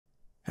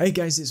Hey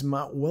guys, it's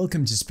Matt,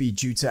 welcome to Speed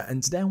Tutor,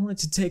 and today I wanted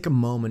to take a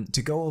moment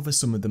to go over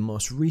some of the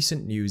most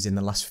recent news in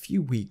the last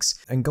few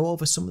weeks and go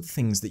over some of the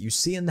things that you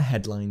see in the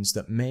headlines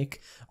that make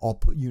or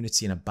put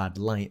Unity in a bad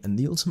light. And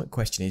the ultimate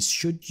question is,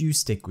 should you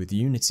stick with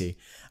Unity?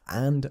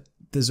 And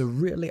there's a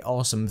really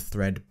awesome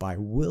thread by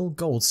Will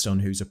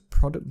Goldstone, who's a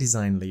product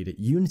design lead at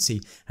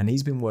Unity, and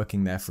he's been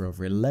working there for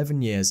over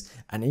 11 years,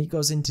 and he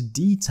goes into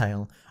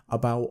detail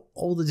about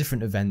all the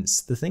different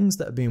events, the things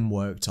that are being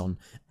worked on,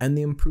 and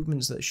the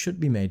improvements that should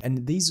be made.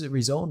 And these are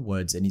his own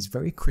words, and he's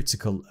very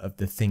critical of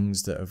the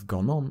things that have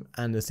gone on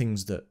and the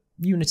things that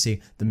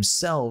Unity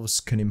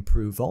themselves can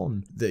improve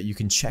on. That you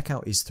can check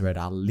out his thread,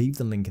 I'll leave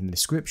the link in the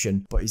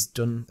description, but he's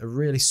done a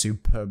really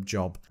superb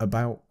job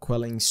about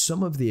quelling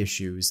some of the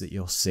issues that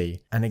you'll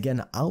see. And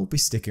again, I'll be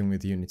sticking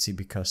with Unity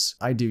because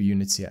I do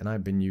Unity and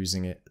I've been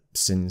using it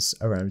since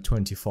around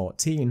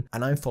 2014,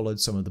 and I followed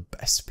some of the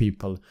best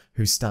people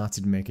who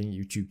started making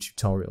YouTube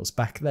tutorials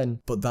back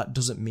then. But that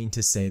doesn't mean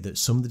to say that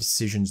some of the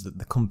decisions that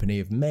the company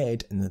have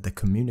made and that the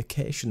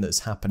communication that's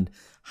happened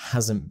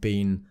hasn't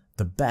been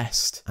the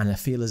best, and I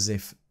feel as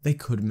if they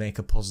could make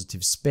a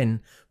positive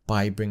spin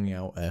by bringing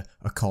out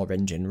a core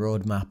engine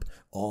roadmap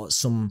or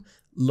some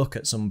look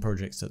at some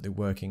projects that they're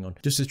working on,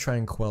 just to try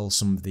and quell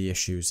some of the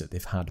issues that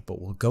they've had.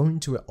 But we'll go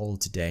into it all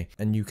today,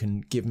 and you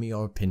can give me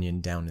your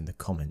opinion down in the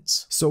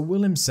comments. So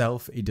Will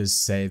himself, he does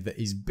say that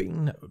he's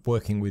been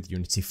working with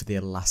Unity for the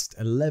last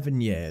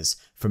 11 years,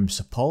 from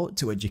support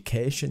to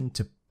education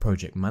to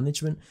project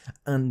management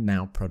and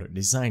now product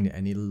design,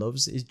 and he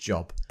loves his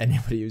job.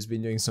 Anybody who's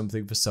been doing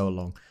something for so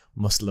long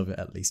must love it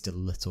at least a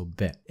little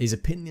bit. His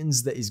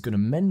opinions that he's going to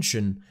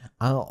mention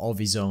are of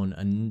his own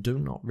and do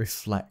not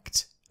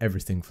reflect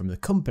everything from the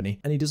company,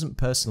 and he doesn't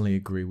personally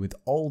agree with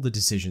all the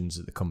decisions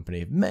that the company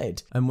have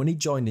made. And when he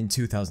joined in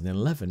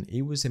 2011,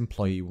 he was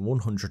employee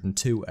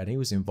 102 and he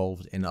was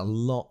involved in a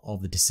lot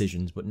of the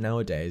decisions, but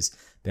nowadays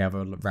they have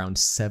around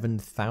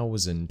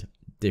 7,000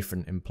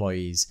 different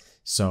employees,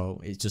 so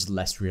it's just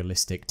less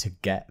realistic to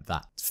get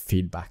that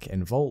feedback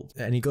involved.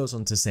 And he goes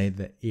on to say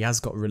that he has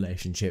got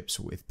relationships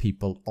with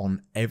people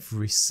on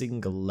every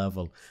single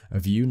level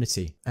of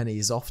Unity, and he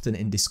is often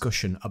in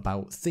discussion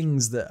about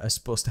things that are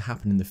supposed to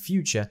happen in the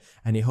future,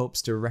 and he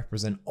hopes to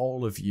represent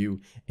all of you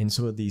in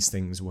some of these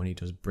things when he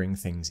does bring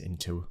things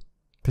into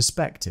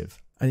perspective.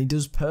 And he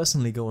does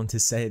personally go on to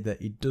say that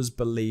he does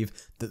believe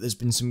that there's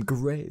been some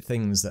great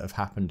things that have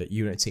happened at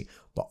Unity,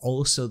 but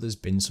also there's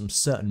been some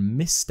certain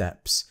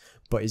missteps.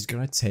 But he's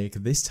going to take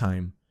this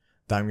time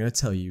that I'm going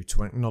to tell you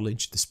to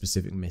acknowledge the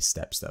specific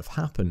missteps that have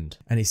happened.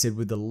 And he said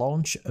with the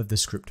launch of the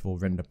scriptable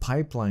render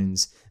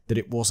pipelines that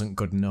it wasn't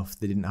good enough.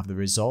 They didn't have the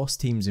resource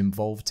teams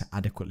involved to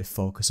adequately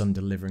focus on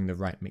delivering the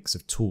right mix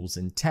of tools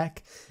and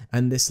tech,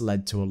 and this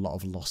led to a lot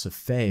of loss of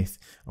faith,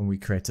 and we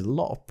created a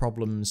lot of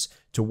problems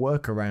to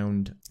work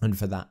around, and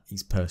for that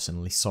he's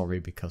personally sorry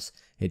because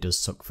it does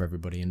suck for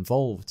everybody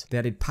involved. They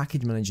added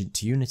package management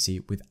to Unity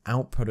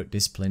without product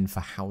discipline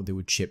for how they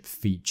would ship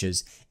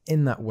features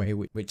in that way,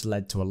 which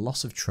led to a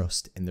loss of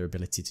trust in their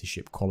ability to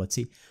ship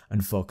quality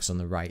and focus on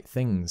the right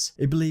things.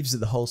 He believes that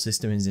the whole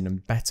system is in a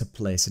better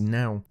place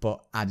now,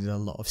 but added a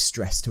lot of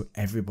stress to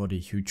everybody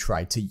who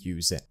tried to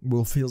use it.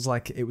 Will feels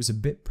like it was a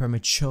bit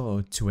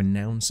premature to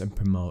announce and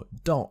promote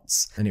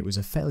dots, and it was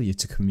a failure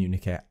to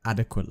communicate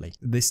adequately.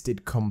 This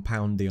did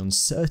compound the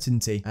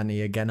uncertainty, and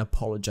he again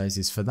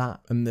apologizes for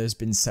that. And there's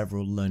been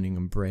several learning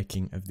and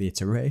breaking of the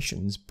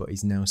iterations, but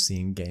he's now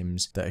seeing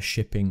games that are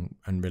shipping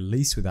and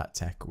released with that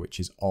tech, which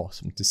is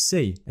awesome to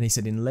see. And he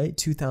said in late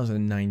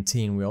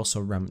 2019 we also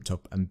ramped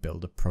up and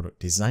built a product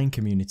design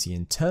community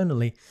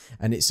internally,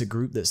 and it's a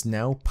group that's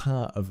now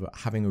part of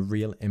having a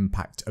real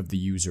impact of the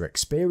user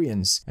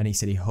experience. And he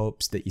said he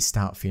hopes that you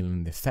start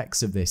feeling the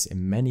effects of this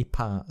in many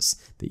parts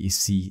that you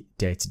see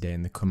day to day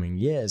in the coming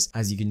years.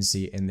 As you can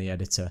see in the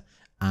editor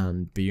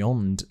and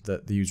beyond,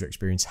 that the user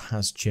experience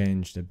has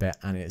changed a bit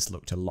and it's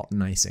looked a lot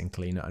nicer and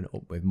cleaner and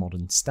up with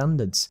modern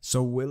standards.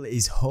 So Will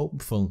is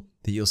hopeful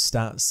that you'll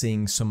start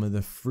seeing some of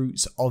the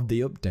fruits of the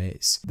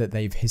updates that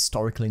they've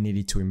historically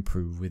needed to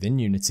improve within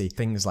Unity.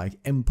 Things like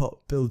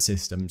input, build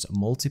systems,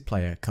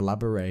 multiplayer,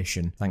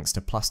 collaboration, thanks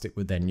to Plastic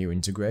with their new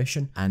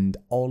integration, and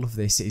all of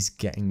this is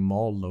getting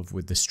more love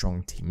with the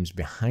strong teams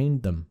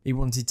behind them. He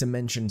wanted to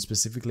mention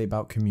specifically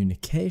about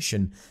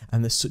communication,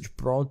 and there's such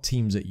broad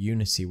teams at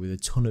Unity with a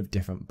ton of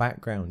different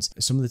backgrounds.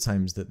 Some of the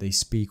times that they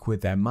speak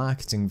with their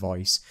marketing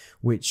voice,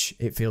 which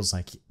it feels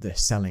like they're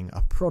selling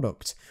a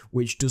product,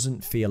 which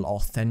doesn't feel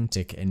authentic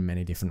in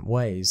many different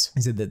ways.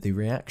 He said that the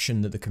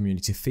reaction that the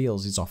community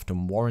feels is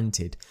often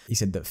warranted. He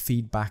said that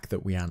feedback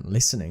that we aren't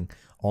listening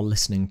or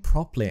listening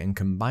properly, and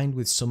combined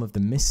with some of the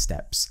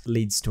missteps,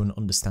 leads to an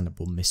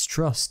understandable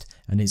mistrust,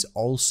 and is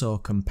also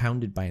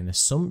compounded by an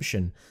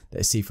assumption that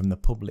I see from the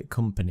public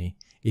company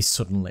is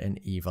suddenly an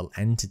evil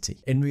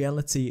entity. In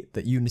reality,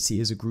 that Unity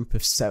is a group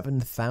of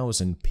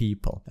 7,000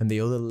 people, and the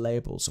other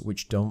labels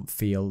which don't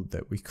feel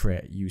that we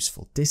create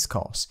useful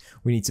discourse.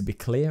 We need to be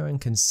clear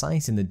and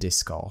concise in the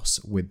discourse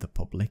with the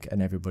public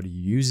and everybody who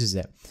uses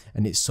it,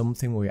 and it's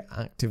something we're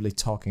actively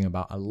talking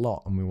about a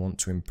lot and we want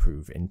to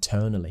improve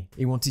internally.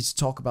 He wanted to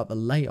talk about the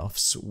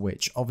layoffs,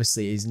 which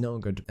obviously is no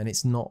good, and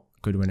it's not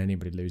good when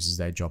anybody loses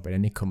their job in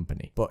any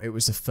company, but it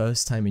was the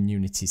first time in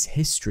Unity's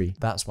history.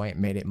 That's why it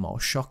made it more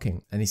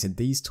shocking. And he said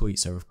these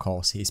tweets are of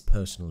course his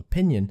personal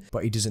opinion,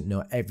 but he doesn't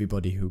know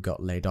everybody who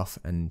got laid off,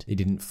 and he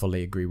didn't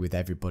fully agree with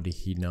everybody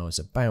he knows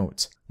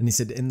about. And he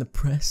said in the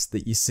press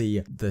that you see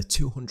the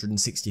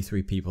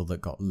 263 people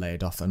that got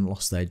laid off and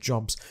lost their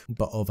jobs,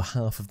 but over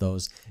half of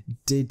those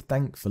did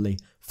thankfully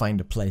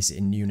find a place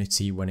in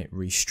Unity when it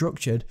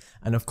restructured.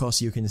 And of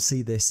course you can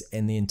see this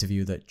in the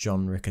interview that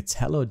John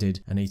Riccatello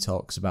did, and he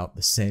talks about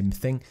the same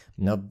thing.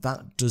 Now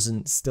that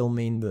doesn't still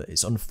mean that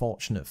it's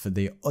unfortunate for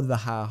the other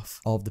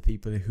half of the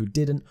people who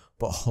didn't,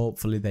 but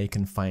hopefully they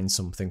can find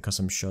something, because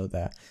I'm sure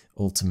they're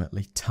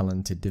ultimately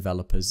talented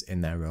developers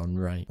in their own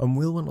right. And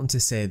Will went on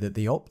to say that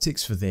the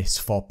optics for this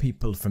for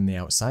people from the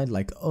outside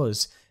like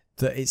us,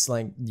 that it's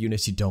like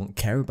Unity don't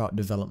care about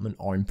development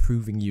or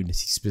improving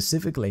Unity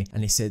specifically.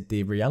 And he said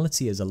the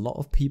reality is a lot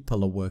of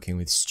people are working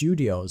with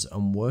studios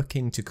and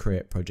working to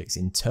create projects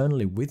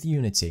internally with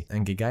Unity,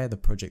 and Gigaya, the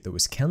project that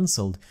was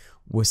cancelled,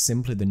 was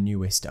simply the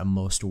newest and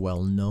most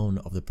well-known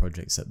of the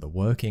projects that they're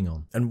working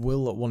on. And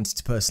Will wanted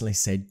to personally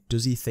say,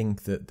 does he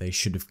think that they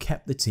should have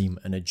kept the team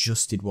and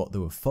adjusted what they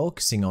were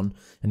focusing on?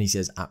 And he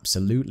says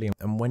absolutely.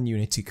 And when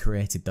Unity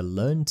created the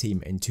Learn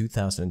team in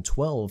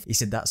 2012, he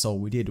said that's all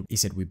we did. He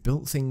said we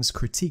built things,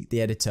 critiqued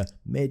the editor,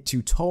 made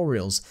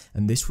tutorials,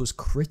 and this was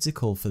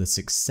critical for the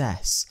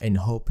success in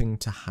hoping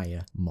to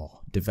hire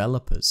more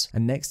developers.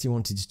 And next he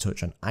wanted to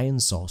touch on Iron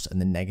Source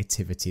and the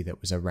negativity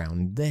that was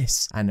around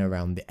this and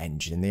around the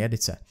engine and the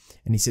editor.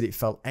 And he said it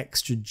felt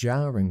extra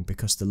jarring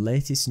because the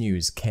latest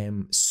news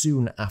came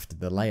soon after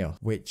the layoff,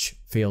 which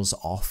feels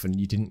off and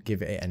you didn't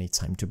give it any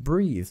time to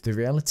breathe. The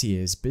reality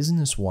is,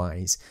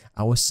 business-wise,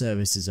 our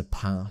services are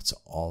part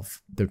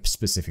of the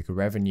specific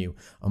revenue,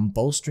 and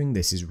bolstering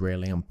this is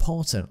really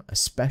important,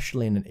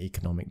 especially in an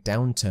economic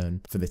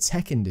downturn for the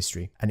tech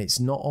industry. And it's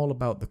not all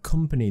about the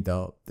company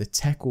though. The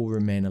tech will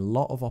remain a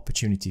lot of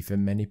opportunity for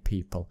many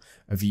people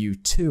of you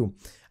too.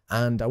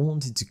 And I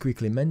wanted to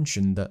quickly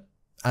mention that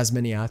as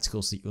many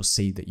articles that you'll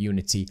see that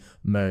Unity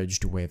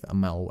merged with a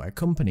malware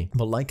company.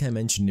 But like I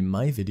mentioned in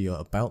my video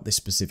about this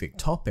specific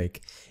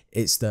topic,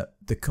 it's that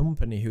the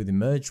company who they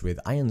merged with,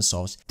 Iron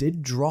Source,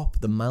 did drop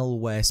the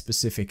malware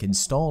specific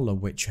installer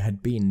which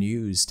had been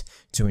used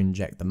to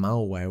inject the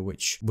malware,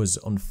 which was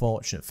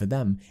unfortunate for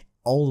them,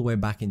 all the way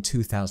back in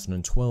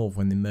 2012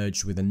 when they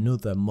merged with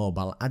another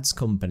mobile ads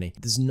company.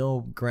 There's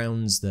no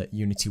grounds that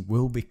Unity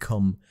will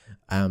become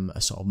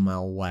a sort of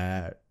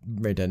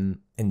malware-ridden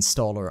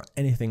installer or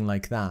anything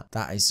like that.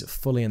 That is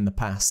fully in the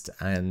past,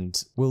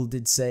 and Will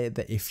did say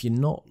that if you're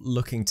not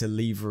looking to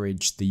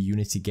leverage the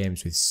Unity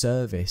games with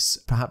service,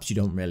 perhaps you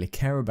don't really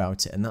care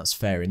about it, and that's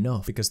fair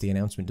enough because the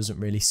announcement doesn't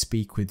really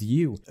speak with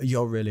you.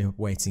 You're really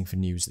waiting for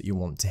news that you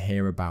want to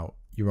hear about.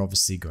 You're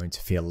obviously going to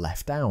feel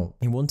left out.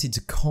 He wanted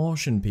to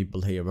caution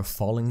people here of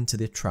falling into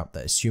the trap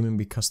that assuming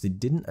because they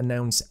didn't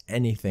announce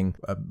anything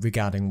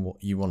regarding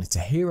what you wanted to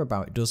hear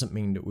about, it doesn't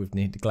mean that we've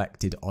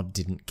neglected or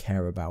didn't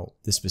care about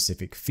the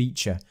specific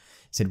feature.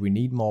 He said we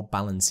need more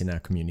balance in our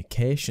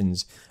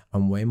communications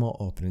and way more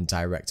open and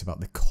direct about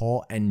the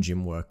core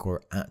engine work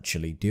we're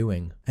actually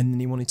doing. And then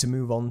he wanted to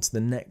move on to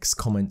the next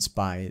comments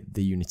by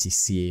the Unity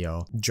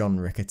CEO, John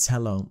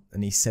Riccatello,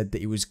 and he said that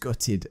he was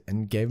gutted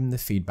and gave him the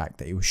feedback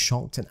that he was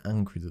shocked and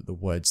angry at the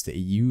words that he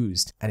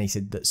used. And he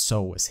said that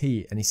so was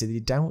he. And he said he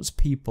doubts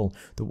people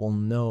that will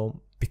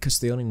know because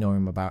they only know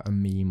him about a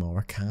meme or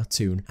a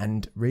cartoon.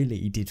 And really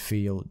he did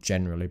feel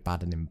generally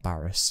bad and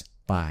embarrassed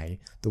by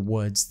the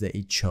words that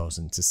he'd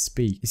chosen to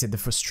speak. He said the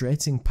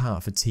frustrating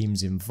part for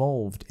teams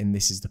involved in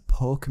this is the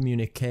poor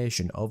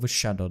communication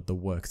overshadowed the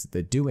work that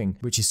they're doing,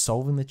 which is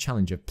solving the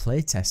challenge of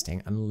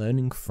playtesting and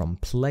learning from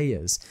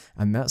players.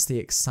 And that's the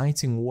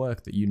exciting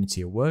work that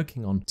Unity are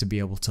working on to be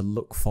able to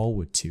look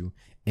forward to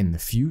in the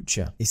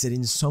future. He said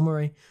in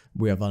summary,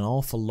 we have an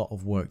awful lot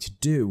of work to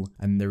do,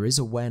 and there is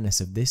awareness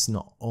of this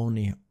not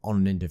only on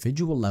an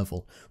individual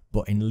level,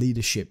 but in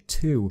leadership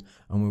too,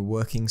 and we're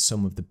working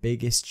some of the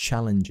biggest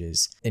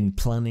challenges in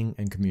planning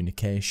and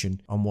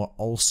communication, and we're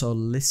also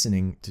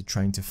listening to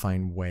trying to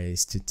find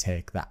ways to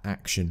take that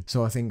action.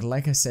 So I think,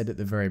 like I said at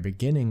the very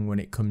beginning, when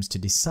it comes to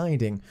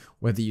deciding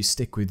whether you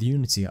stick with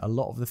Unity, a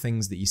lot of the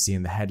things that you see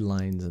in the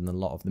headlines and a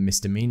lot of the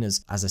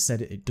misdemeanors, as I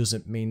said, it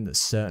doesn't mean that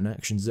certain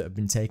actions that have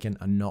been taken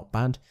are not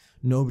bad.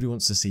 Nobody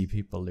wants to see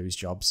people lose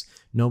jobs.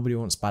 Nobody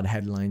wants bad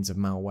headlines of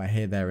malware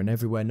here, there and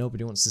everywhere.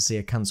 Nobody wants to see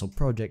a cancelled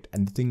project,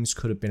 and things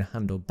could have been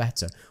handled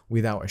better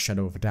without a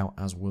shadow of a doubt,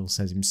 as Will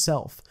says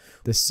himself.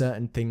 There's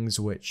certain things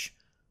which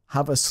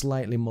have a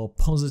slightly more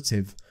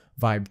positive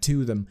vibe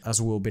to them.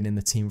 As Will been in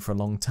the team for a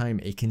long time,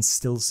 it can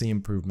still see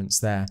improvements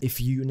there. If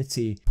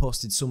Unity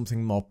posted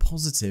something more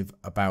positive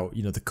about,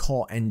 the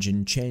core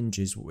engine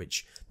changes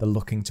which they're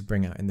looking to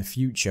bring out in the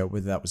future,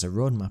 whether that was a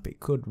roadmap, it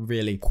could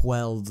really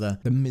quell the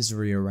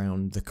misery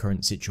around the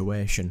current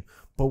situation.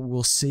 But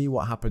we'll see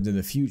what happens in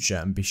the future,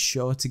 and be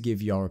sure to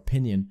give your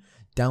opinion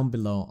down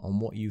below on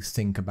what you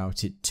think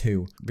about it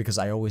too, because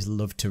I always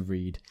love to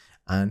read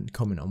and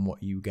comment on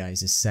what you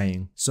guys are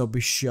saying. So be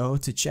sure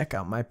to check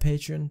out my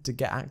Patreon to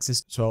get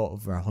access to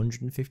over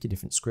 150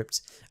 different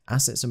scripts,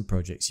 assets and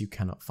projects you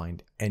cannot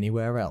find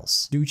anywhere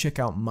else. Do check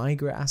out my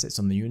great assets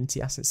on the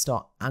Unity Asset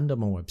Store and on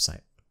my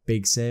website.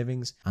 Big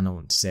savings, and I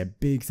want to say a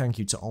big thank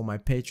you to all my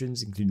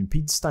patrons, including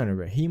Peter Steiner,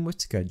 Raheem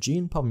Whittaker,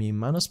 Jean Pommier,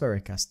 Manos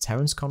Bericas,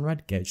 Terence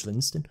Conrad, Gage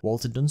Linston,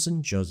 Walter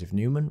Dunson, Joseph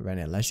Newman,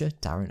 René Leisure,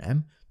 Darren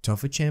M,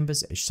 Topher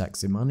Chambers, Ishak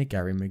Zimani,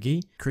 Gary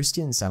McGee,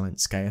 Christian Silent,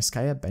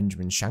 Skya,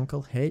 Benjamin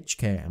Shankle,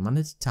 HK,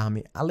 Amanda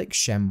Tatami, Alex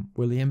Shem,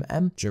 William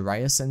M,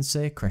 Jiraiya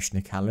Sensei,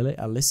 Kreshnik Halili,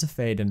 Alyssa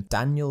Faden,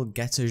 Daniel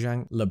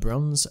Getterjank,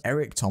 LeBrons,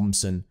 Eric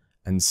Thompson,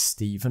 and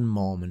Stephen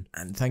Mormon.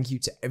 And thank you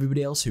to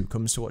everybody else who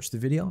comes to watch the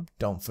video.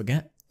 Don't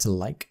forget to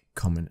like,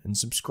 comment, and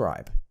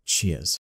subscribe. Cheers.